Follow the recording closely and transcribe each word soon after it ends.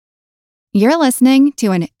You're listening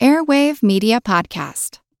to an Airwave Media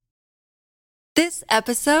Podcast. This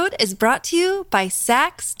episode is brought to you by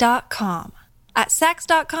Sax.com. At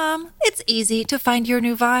Sax.com, it's easy to find your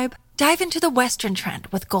new vibe. Dive into the Western trend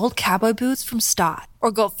with gold cowboy boots from Stott,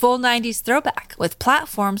 or go full 90s throwback with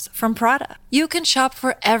platforms from Prada. You can shop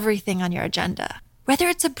for everything on your agenda, whether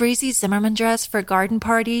it's a breezy Zimmermann dress for a garden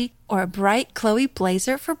party or a bright Chloe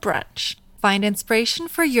blazer for brunch. Find inspiration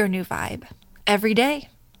for your new vibe every day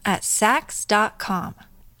at Sax.com.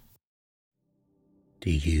 Do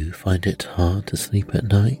you find it hard to sleep at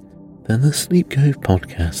night? Then the Sleep Cove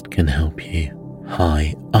podcast can help you.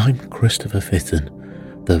 Hi, I'm Christopher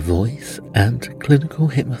Fitton, the voice and clinical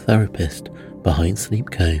hypnotherapist behind Sleep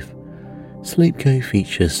Cove. Sleep Cove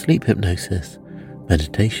features sleep hypnosis,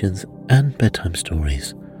 meditations, and bedtime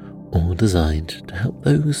stories, all designed to help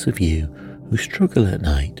those of you who struggle at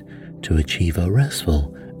night to achieve a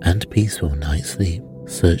restful and peaceful night's sleep.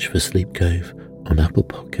 Search for Sleep Cove on Apple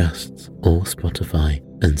Podcasts or Spotify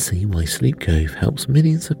and see why Sleep Cove helps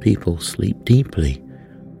millions of people sleep deeply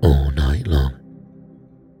all night long.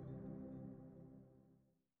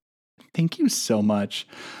 Thank you so much.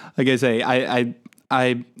 Like I say,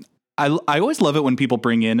 I always love it when people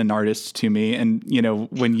bring in an artist to me, and you know,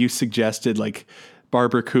 when you suggested like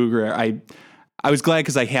Barbara Kruger, I was glad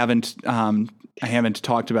because I haven't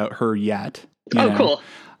talked about her yet. Cool.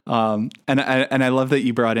 And I love that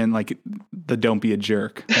you brought in like the "don't be a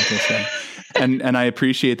jerk," like I said. And I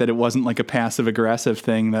appreciate that it wasn't like a passive aggressive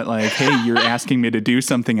thing that like, hey, you're asking me to do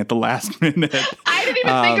something at the last minute. I didn't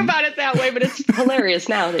even think about it that way, but it's hilarious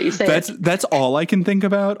now that you say it. That's all I can think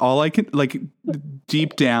about. All I can, like,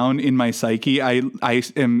 deep down in my psyche, I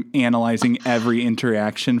am analyzing every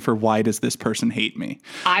interaction for why does this person hate me?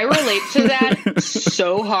 I relate to that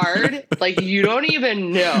so hard. Like, you don't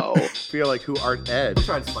even know. I feel like who art Ed? We'll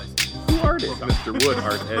try to spice it. Who art it? Mr. Wood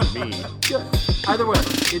art Ed me. Good. Either way,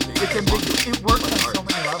 it's ambiguous. It works on so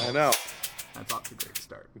many levels. I know. That's off to a great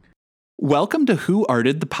start. Welcome to Who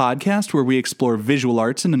Arted, the podcast where we explore visual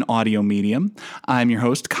arts in an audio medium. I'm your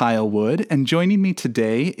host, Kyle Wood, and joining me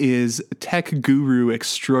today is tech guru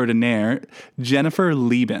extraordinaire, Jennifer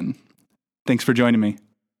Lieben. Thanks for joining me.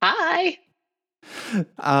 Hi.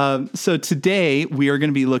 So today we are going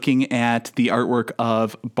to be looking at the artwork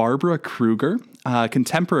of Barbara Kruger, a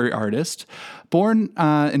contemporary artist, born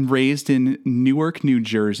and raised in Newark, New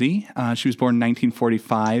Jersey. She was born in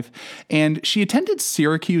 1945, and she attended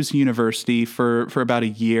Syracuse University for about a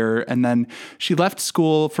year, and then she left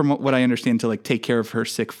school, from what I understand, to like take care of her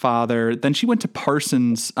sick father. Then she went to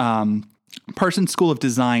Parsons School of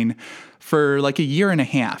Design for like a year and a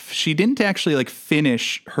half. She didn't actually like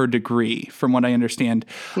finish her degree, from what I understand.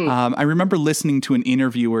 I remember listening to an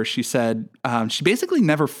interview where she said she basically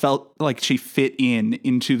never felt like she fit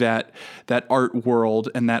into that art world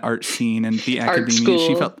and that art scene and the academia.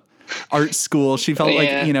 She felt art school. She felt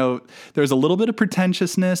like, you know, there was a little bit of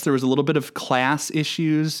pretentiousness. There was a little bit of class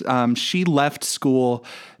issues. She left school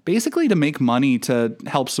basically to make money to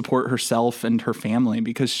help support herself and her family,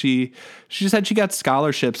 because she said she got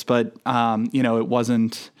scholarships, but you know, it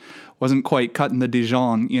wasn't quite cutting the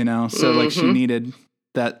Dijon, you know, so like she needed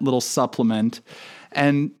that little supplement.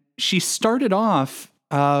 And she started off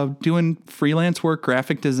doing freelance work,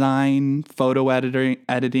 graphic design, photo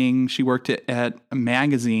editing. She worked at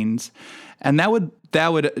magazines, and that would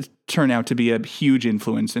turn out to be a huge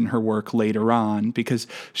influence in her work later on, because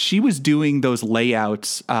she was doing those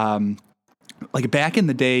layouts. Like back in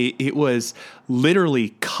the day, it was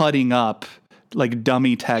literally cutting up like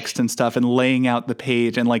dummy text and stuff and laying out the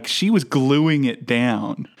page, and like she was gluing it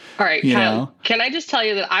down. All right, Kyle, can I just tell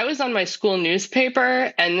you that I was on my school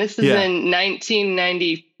newspaper, and this is in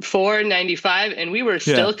 1994, 95, and we were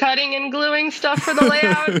still cutting and gluing stuff for the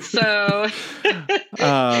layout, so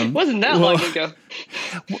it wasn't that long ago.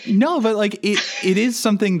 No, but like it is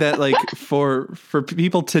something that like for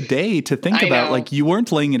people today to think about. Like, you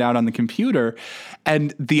weren't laying it out on the computer.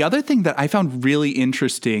 And the other thing that I found really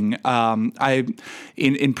interesting,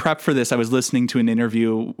 in prep for this, I was listening to an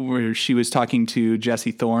interview where she was talking to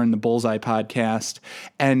Jesse Thorne, the Bullseye podcast,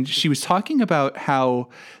 and she was talking about how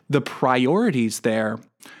the priorities there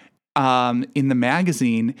in the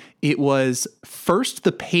magazine, it was first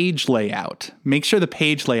the page layout, make sure the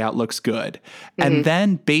page layout looks good. And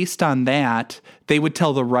then based on that, they would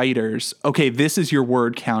tell the writers, okay, this is your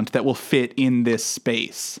word count that will fit in this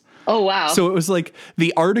space. Oh, wow. So it was like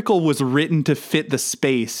the article was written to fit the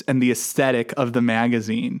space and the aesthetic of the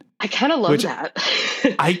magazine. I kind of love that.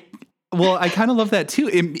 I kind of love that too.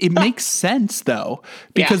 It makes sense though,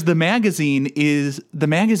 because the magazine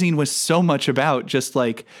was so much about just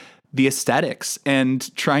like the aesthetics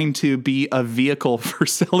and trying to be a vehicle for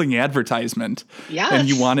selling advertisement. Yes. And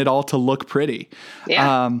you want it all to look pretty.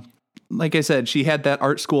 Yeah. Like I said, she had that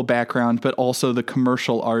art school background, but also the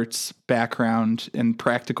commercial arts background and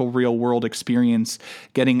practical real world experience,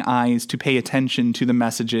 getting eyes to pay attention to the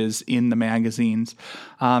messages in the magazines.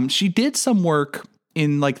 She did some work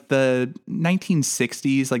in like the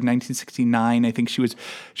 1960s, like 1969. I think she was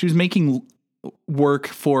making work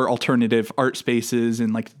for alternative art spaces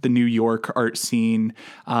in like the New York art scene.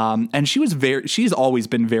 And she's always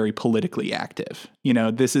been very politically active. You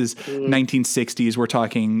know, this is 1960s. We're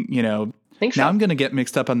talking, you know, Think so. Now I'm going to get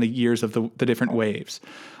mixed up on the years of the different waves.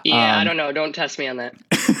 Yeah, I don't know. Don't test me on that.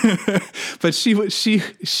 But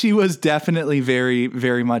she was definitely very,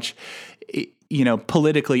 very much, you know,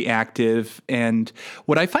 politically active. And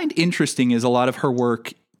what I find interesting is a lot of her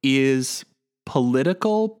work is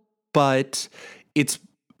political, but it's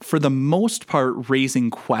for the most part raising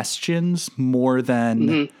questions more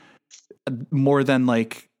than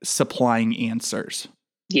like supplying answers.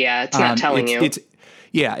 Yeah, it's not telling you.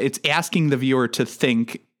 It's asking the viewer to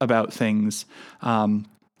think about things.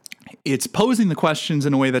 It's posing the questions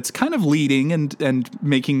in a way that's kind of leading and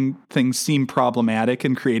making things seem problematic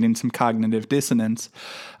and creating some cognitive dissonance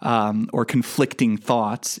or conflicting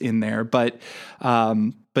thoughts in there. But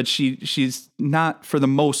she's not, for the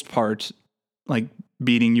most part, like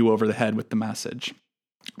beating you over the head with the message.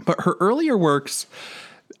 But her earlier works,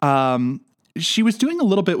 she was doing a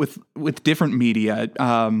little bit with different media.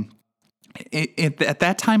 At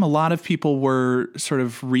that time, a lot of people were sort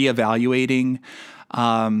of reevaluating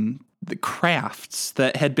the crafts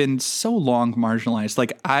that had been so long marginalized.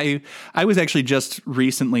 Like I was actually just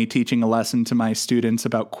recently teaching a lesson to my students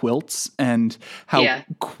about quilts and how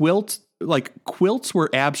quilts were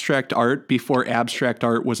abstract art before abstract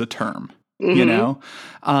art was a term, you know?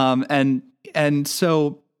 And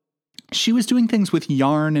so she was doing things with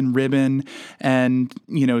yarn and ribbon and,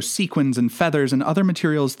 you know, sequins and feathers and other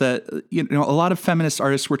materials that, you know, a lot of feminist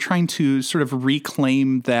artists were trying to sort of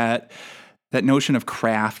reclaim that notion of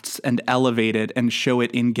crafts and elevate it and show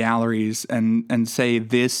it in galleries and say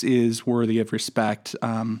this is worthy of respect.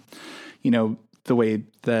 You know, the way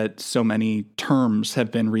that so many terms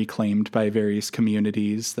have been reclaimed by various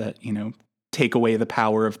communities that, you know, take away the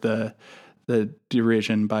power of the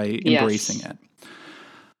derision by embracing it.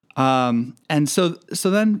 And so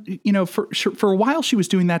then, you know, for a while she was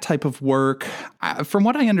doing that type of work. From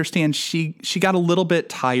what I understand, she got a little bit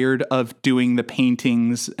tired of doing the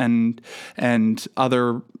paintings and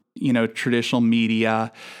other, you know, traditional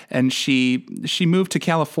media. And she moved to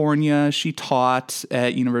California. She taught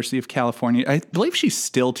at University of California. I believe she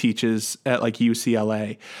still teaches at like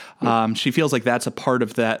UCLA. She feels like that's a part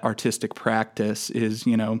of that artistic practice is,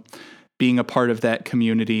 you know, being a part of that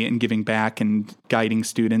community and giving back and guiding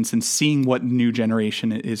students and seeing what new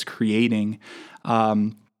generation is creating,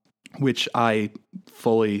 which I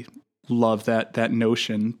fully love that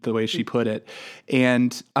notion, the way she put it.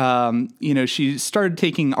 And, you know, she started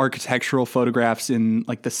taking architectural photographs in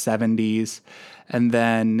like the 70s. And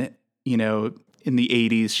then, you know, in the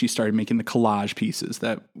 80s, she started making the collage pieces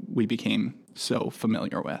that we became so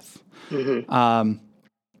familiar with.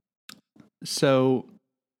 So,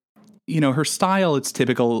 you know, her style, it's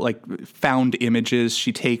typical, like found images.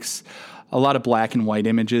 She takes a lot of black and white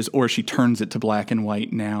images, or she turns it to black and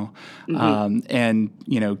white now, and,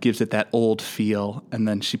 you know, gives it that old feel. And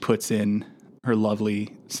then she puts in her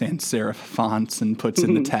lovely sans serif fonts and puts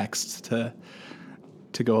in the text to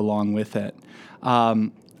go along with it. I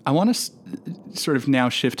want to sort of now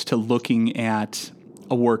shift to looking at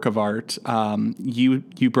a work of art.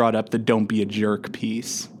 You brought up the "Don't Be a Jerk"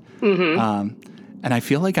 piece. And I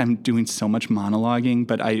feel like I'm doing so much monologuing,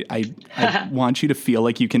 but I want you to feel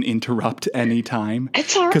like you can interrupt any time.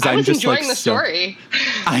 It's all right. I was enjoying the story.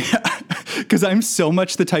 Because I'm so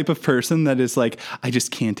much the type of person that is like, I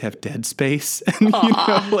just can't have dead space. And, you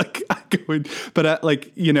know, like, I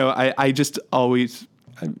just always,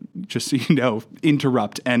 just so you know,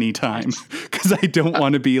 interrupt any time. Because I don't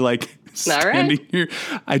want to be like standing here.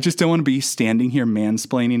 I just don't want to be standing here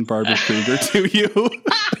mansplaining Barbara Kruger to you.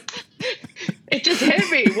 It just hit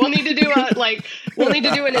me. We'll need to do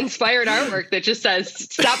an inspired artwork that just says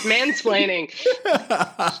 "Stop mansplaining."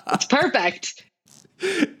 It's perfect.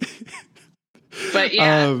 But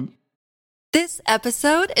yeah. This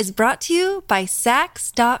episode is brought to you by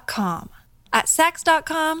Saks.com. At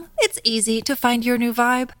Saks.com, it's easy to find your new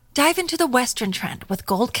vibe. Dive into the Western trend with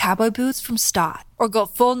gold cowboy boots from Stott, or go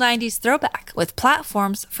full 90s throwback with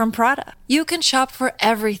platforms from Prada. You can shop for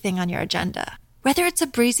everything on your agenda. Whether it's a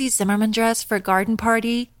breezy Zimmermann dress for a garden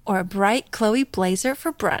party or a bright Chloe blazer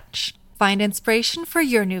for brunch, Find inspiration for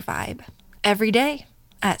your new vibe every day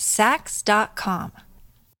at Sax.com.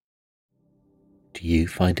 Do you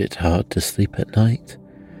find it hard to sleep at night?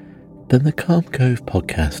 Then the Calm Cove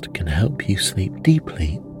podcast can help you sleep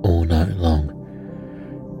deeply all night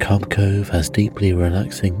long. Calm Cove has deeply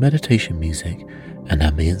relaxing meditation music and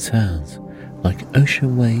ambient sounds like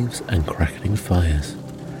ocean waves and crackling fires.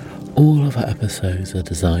 All of our episodes are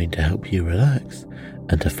designed to help you relax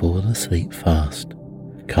and to fall asleep fast.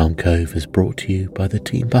 Calm Cove is brought to you by the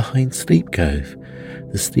team behind Sleep Cove,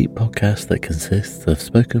 the sleep podcast that consists of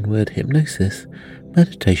spoken word hypnosis,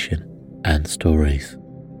 meditation, and stories.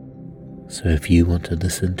 So if you want to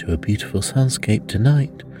listen to a beautiful soundscape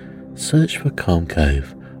tonight, search for Calm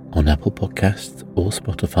Cove on Apple Podcasts or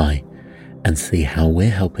Spotify and see how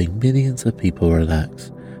we're helping millions of people relax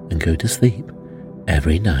and go to sleep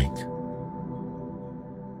every night.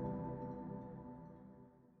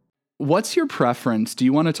 What's your preference? Do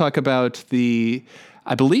you want to talk about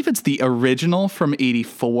I believe it's the original from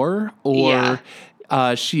 84, or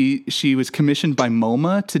she was commissioned by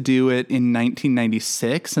MoMA to do it in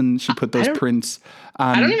 1996, and she put those prints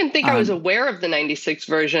on. I don't even think I was aware of the 96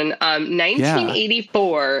 version.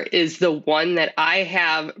 1984 is the one that I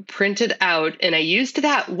have printed out, and I used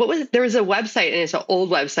that. There was a website, and it's an old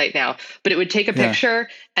website now, but it would take a picture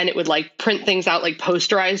and it would like print things out, like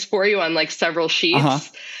posterized for you on like several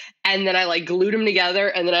sheets. And then I like glued them together,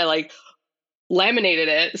 and then I like laminated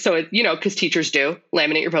it. So it, because teachers do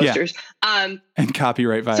laminate your posters. And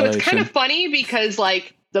copyright violation. So it's kind of funny because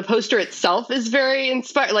like the poster itself is very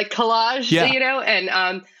inspired, like collage, and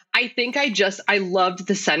I think I loved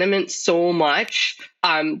the sentiment so much,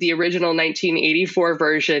 the original 1984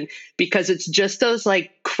 version, because it's just those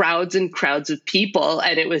like crowds and crowds of people.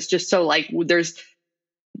 And it was just so like,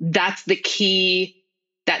 that's the key.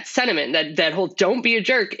 That sentiment, that whole "don't be a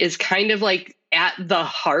jerk" is kind of like at the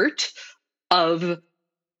heart of,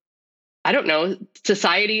 I don't know,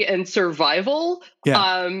 society and survival.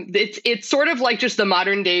 It's sort of like just the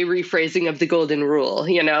modern day rephrasing of the golden rule,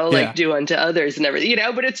 like do unto others and everything,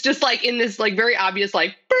 but it's just like in this like very obvious,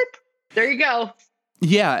 like, boop, there you go.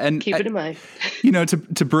 Yeah, and keep it in mind.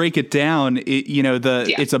 To break it down,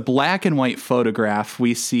 it's a black and white photograph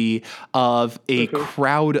we see of a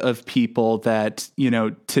crowd of people that,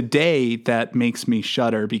 today that makes me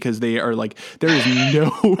shudder, because they are like, there's no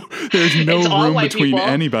room between people.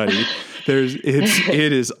 Anybody.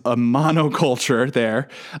 It is a monoculture there.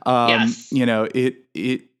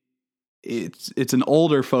 It's an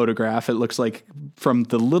older photograph. It looks like, from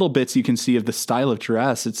the little bits you can see of the style of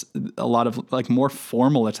dress, it's a lot of like more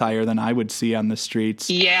formal attire than I would see on the streets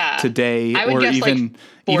today, or even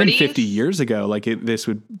 50 years ago. Like this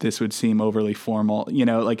would seem overly formal,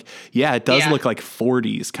 it does look like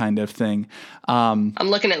 40s kind of thing. I'm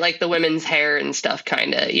looking at like the women's hair and stuff,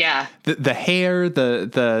 kind of. The hair,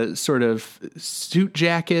 the sort of suit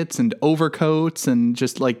jackets and overcoats, and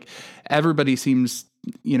just like everybody seems,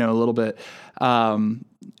 a little bit,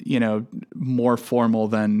 more formal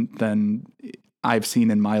than I've seen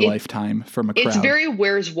in my lifetime from a crowd. It's very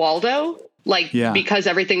Where's Waldo? Because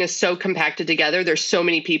everything is so compacted together, there's so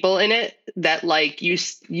many people in it that like you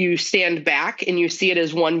stand back and you see it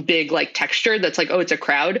as one big like texture that's like, oh, it's a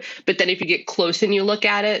crowd. But then if you get close and you look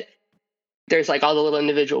at it, there's like all the little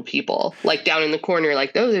individual people like down in the corner,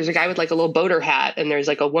 like, oh, there's a guy with like a little boater hat, and there's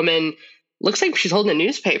like a woman, looks like she's holding a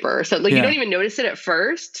newspaper. So like you don't even notice it at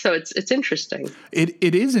first. So it's interesting.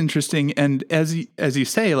 It is interesting. And as you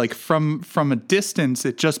say, like from a distance,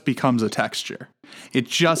 it just becomes a texture. It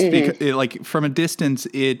just like from a distance,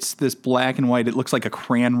 it's this black and white. It looks like a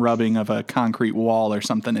crayon rubbing of a concrete wall or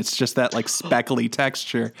something. It's just that like speckly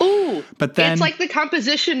texture. Ooh, but then it's like the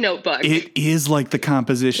composition notebook. It is like the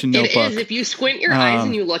composition notebook. It is. If you squint your eyes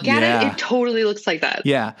and you look at it totally looks like that.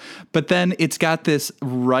 Yeah. But then it's got this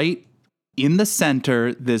right in the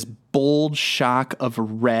center, this bold shock of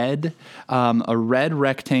red, a red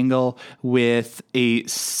rectangle with a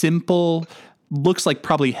simple, looks like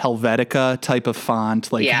probably Helvetica type of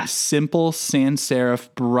font, like simple sans serif,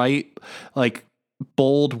 bright, like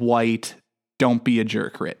bold white, "Don't be a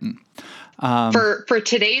jerk" written. For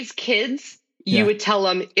today's kids, you would tell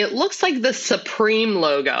them it looks like the Supreme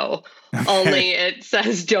logo. Only it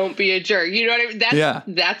says "Don't be a jerk." You know what I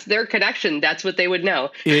mean? That's their connection. That's what they would know.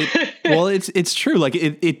 Well, it's true. Like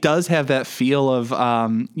it does have that feel of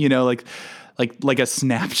like a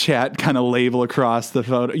Snapchat kind of label across the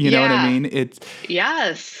photo. You know what I mean?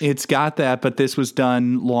 It's got that, but this was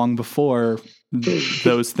done long before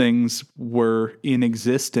those things were in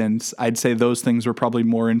existence. I'd say those things were probably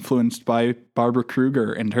more influenced by Barbara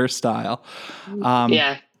Kruger and her style.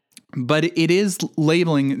 But it is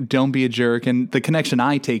labeling "Don't be a jerk," and the connection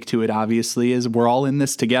I take to it obviously is we're all in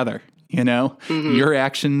this together. You know, your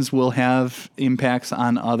actions will have impacts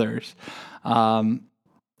on others, and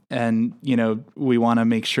you know we want to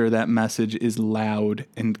make sure that message is loud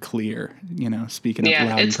and clear. You know, speaking up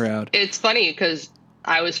loud and proud. It's funny because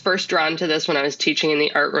I was first drawn to this when I was teaching in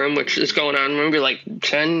the art room, which is going on maybe like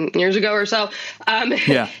 10 years ago or so.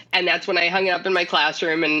 And that's when I hung it up in my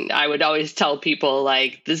classroom, and I would always tell people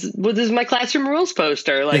like, this is my classroom rules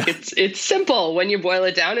poster. Like it's simple. When you boil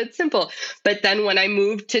it down, it's simple. But then when I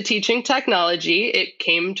moved to teaching technology, it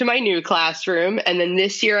came to my new classroom. And then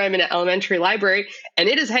this year I'm in an elementary library, and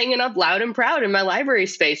it is hanging up loud and proud in my library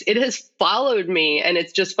space. It has followed me. And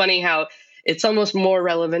it's just funny how it's almost more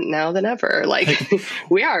relevant now than ever. Like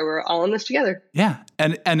we're all in this together. Yeah.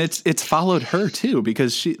 And it's followed her too,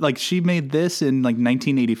 because she made this in like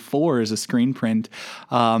 1984 as a screen print,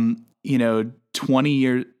 20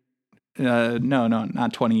 years, no,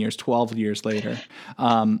 not 20 years, 12 years later.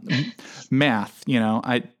 Math,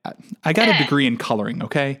 I got a degree in coloring.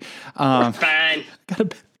 Okay. Fine.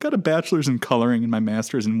 Got a bachelor's in coloring and my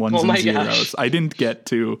master's in ones and zeros. Gosh. I didn't get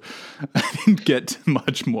to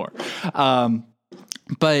much more.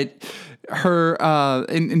 But her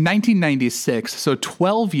in 1996, so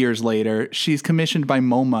 12 years later, she's commissioned by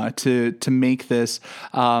MoMA to make this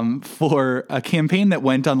for a campaign that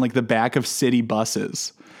went on like the back of city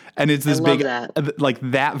buses. And it's this big, like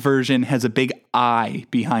that version has a big eye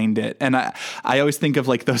behind it. And I always think of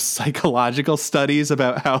like those psychological studies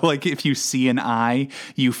about how like if you see an eye,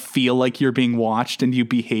 you feel like you're being watched and you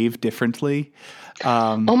behave differently.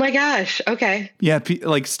 Oh my gosh. Okay. Yeah.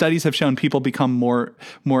 Like studies have shown people become more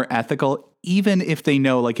ethical, even if they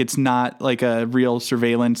know like it's not like a real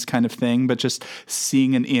surveillance kind of thing, but just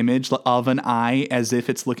seeing an image of an eye as if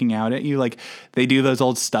it's looking out at you. Like they do those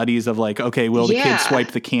old studies of like, okay, will the kid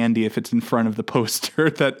swipe the candy if it's in front of the poster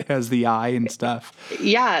that has the eye and stuff?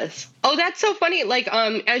 Yes. Oh, that's so funny. Like,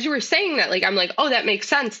 as you were saying that, like, I'm like, oh, that makes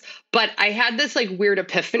sense. But I had this like weird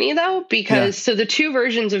epiphany though, because so the two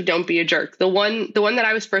versions of Don't Be a Jerk, the one that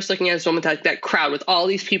I was first looking at is the one with that crowd with all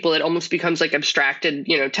these people, it almost becomes like abstracted,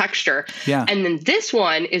 texture. Yeah. And then this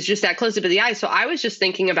one is just that close up to the eye. So I was just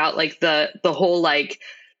thinking about like the whole, like,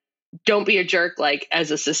 don't be a jerk, like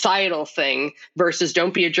as a societal thing versus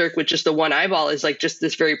don't be a jerk with just the one eyeball is like just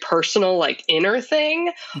this very personal, like inner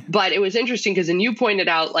thing. But it was interesting because then you pointed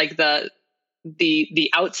out like the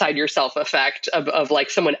outside yourself effect of like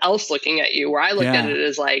someone else looking at you, where I looked at it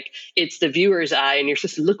as like, it's the viewer's eye and you're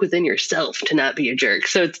supposed to look within yourself to not be a jerk.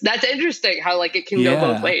 So that's interesting how like it can go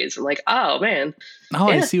both ways. I'm like, oh man. Oh,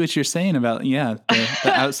 I see what you're saying about, the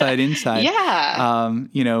outside inside.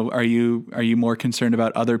 Are you more concerned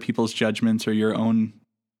about other people's judgments or your own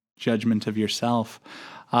judgment of yourself?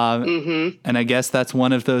 And I guess that's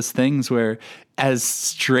one of those things where, as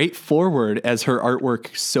straightforward as her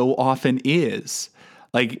artwork so often is,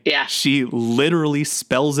 like she literally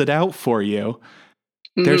spells it out for you,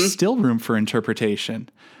 there's still room for interpretation.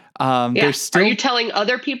 There's still, are you telling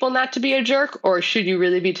other people not to be a jerk, or should you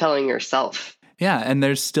really be telling yourself? Yeah, and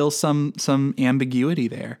there's still some ambiguity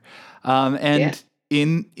there.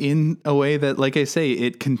 In a way that, like I say,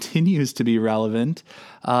 it continues to be relevant.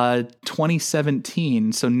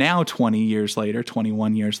 2017, so now 21 years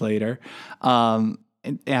later, and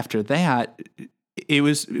after that, she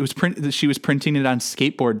was printing it on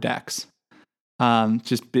skateboard decks.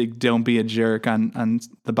 Just big "Don't Be a Jerk" on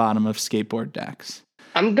the bottom of skateboard decks.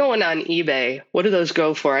 I'm going on eBay. What do those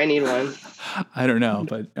go for? I need one. I don't know,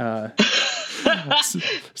 but I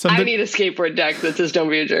need a skateboard deck that says "Don't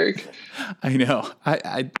Be a Jerk." I know.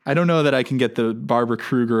 I don't know that I can get the Barbara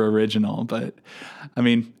Kruger original, but I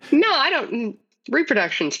mean, no, I don't.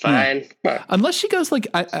 Reproduction's fine. Yeah. Unless she goes like,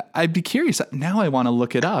 I'd be curious. Now I want to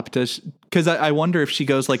look it up. Because I wonder if she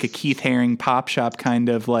goes like a Keith Haring Pop Shop kind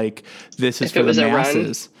of like, this is for the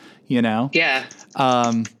masses, Yeah.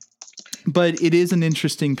 But it is an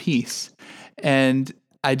interesting piece. And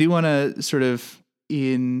I do want to sort of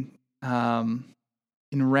in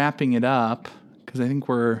wrapping it up, because I think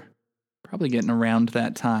we're probably getting around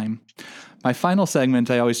that time. My final segment,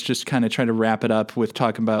 I always just kind of try to wrap it up with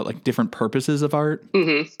talking about like different purposes of art.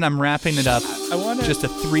 And I'm wrapping it up. I want just a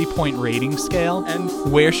 3-point rating scale.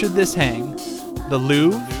 And where should this hang? The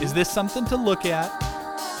Louvre? Is this something to look at?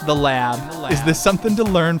 The Lab? Is this something to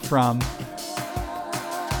learn from?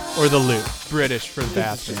 Or the Louvre? British for the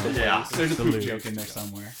bathroom. Yeah. There's a poop joke in there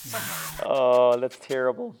somewhere. Oh, that's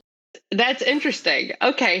terrible. That's interesting.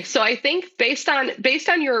 Okay, so I think based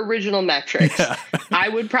on your original metrics, I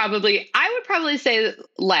would probably say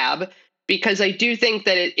Lab, because I do think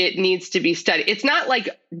that it needs to be studied. It's not like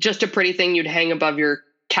just a pretty thing you'd hang above your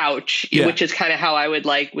couch, which is kind of how I would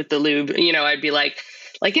like with the Louvre. I'd be like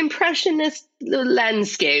impressionist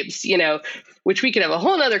landscapes, which we could have a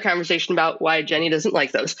whole other conversation about why Jenny doesn't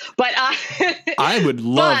like those. But I would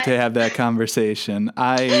love to have that conversation.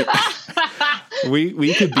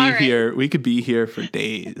 We could be here. We could be here for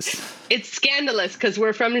days. It's scandalous because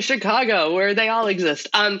we're from Chicago, where they all exist.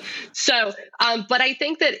 But I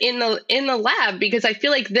think that in the lab, because I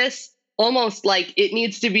feel like this almost like it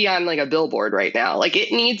needs to be on like a billboard right now. Like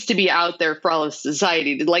it needs to be out there for all of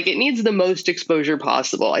society. Like it needs the most exposure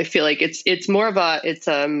possible. I feel like it's more of what's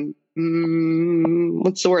the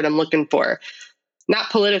word I'm looking for?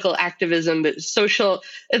 Not political activism, but social.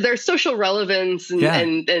 There's social relevance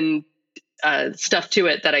and stuff to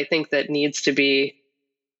it that I think that needs to be.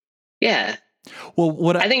 Yeah.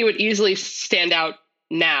 Well, I think it would easily stand out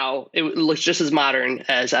now. It looks just as modern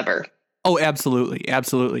as ever. Oh, absolutely.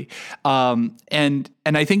 Absolutely. And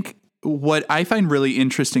I think what I find really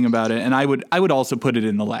interesting about it, and I would also put it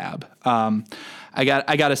in the lab. I got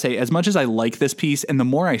to say, as much as I like this piece, and the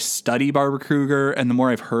more I study Barbara Kruger and the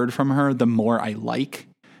more I've heard from her, the more I like,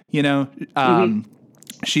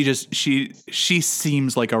 she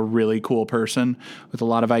seems like a really cool person with a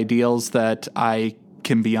lot of ideals that I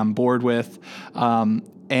can be on board with.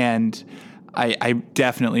 And I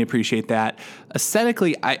definitely appreciate that.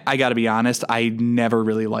 Aesthetically, I got to be honest, I never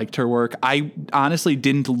really liked her work. I honestly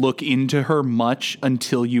didn't look into her much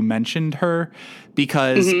until you mentioned her,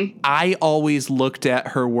 because I always looked at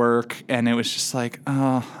her work and it was just like,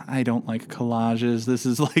 oh, I don't like collages. This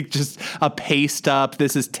is like just a paste up.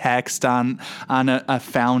 This is text on a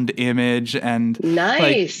found image. And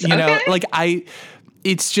nice.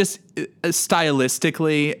 It's just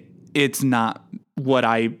stylistically, it's not what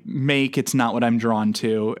I make. It's not what I'm drawn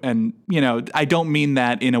to. And, I don't mean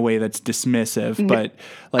that in a way that's dismissive, but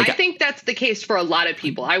like, I think that's the case for a lot of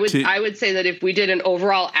people. I would say that if we did an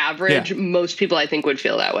overall average, most people I think would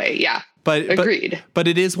feel that way. Yeah. Agreed. But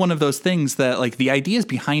it is one of those things that like the ideas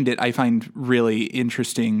behind it, I find really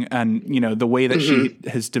interesting. And, the way that she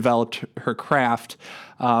has developed her craft,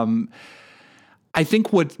 I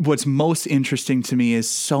think what's most interesting to me is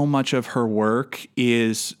so much of her work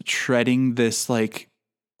is treading this like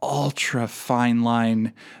ultra fine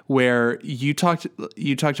line where you talked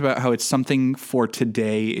about how it's something for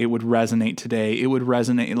today. It would resonate today. It would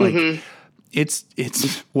resonate like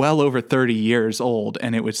it's well over 30 years old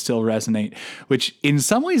and it would still resonate, which in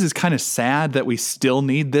some ways is kind of sad that we still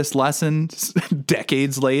need this lesson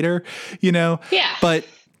decades later, Yeah.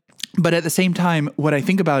 But at the same time, what I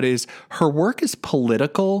think about is her work is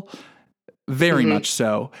political, very much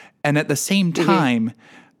so. And at the same time,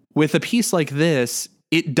 with a piece like this,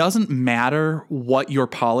 it doesn't matter what your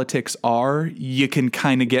politics are. You can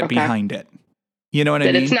kind of get behind it. You know what I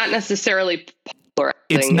mean? It's not necessarily polarizing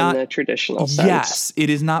in the traditional sense. Yes, it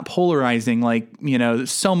is not polarizing. Like,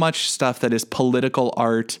 so much stuff that is political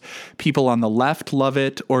art. People on the left love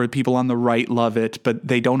it or people on the right love it, but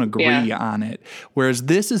they don't agree on it. Whereas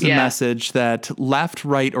this is a message that left,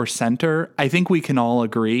 right, or center, I think we can all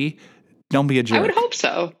agree. Don't be a jerk. I would hope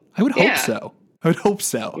so. I would hope so. I would hope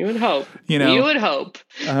so. You would hope. You would hope.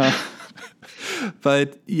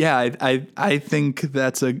 But yeah, I think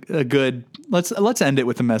that's a good. Let's end it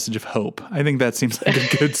with a message of hope. I think that seems like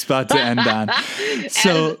a good spot to end on.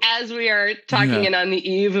 So as we are talking and on the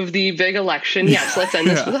eve of the big election, yes, let's end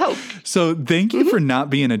this with hope. So thank you for not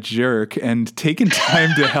being a jerk and taking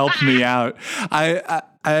time to help me out. I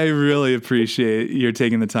really appreciate your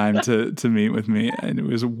taking the time to meet with me, and it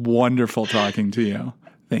was wonderful talking to you.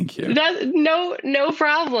 Thank you. No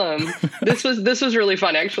problem. This was really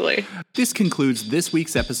fun, actually. This concludes this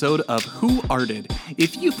week's episode of Who Arted.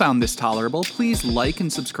 If you found this tolerable, please like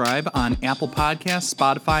and subscribe on Apple Podcasts,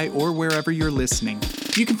 Spotify, or wherever you're listening.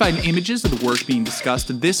 You can find images of the work being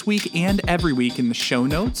discussed this week and every week in the show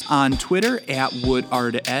notes, on Twitter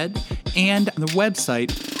 @WoodArtEd, and on the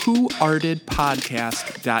website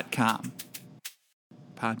whoartedpodcast.com.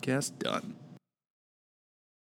 Podcast done.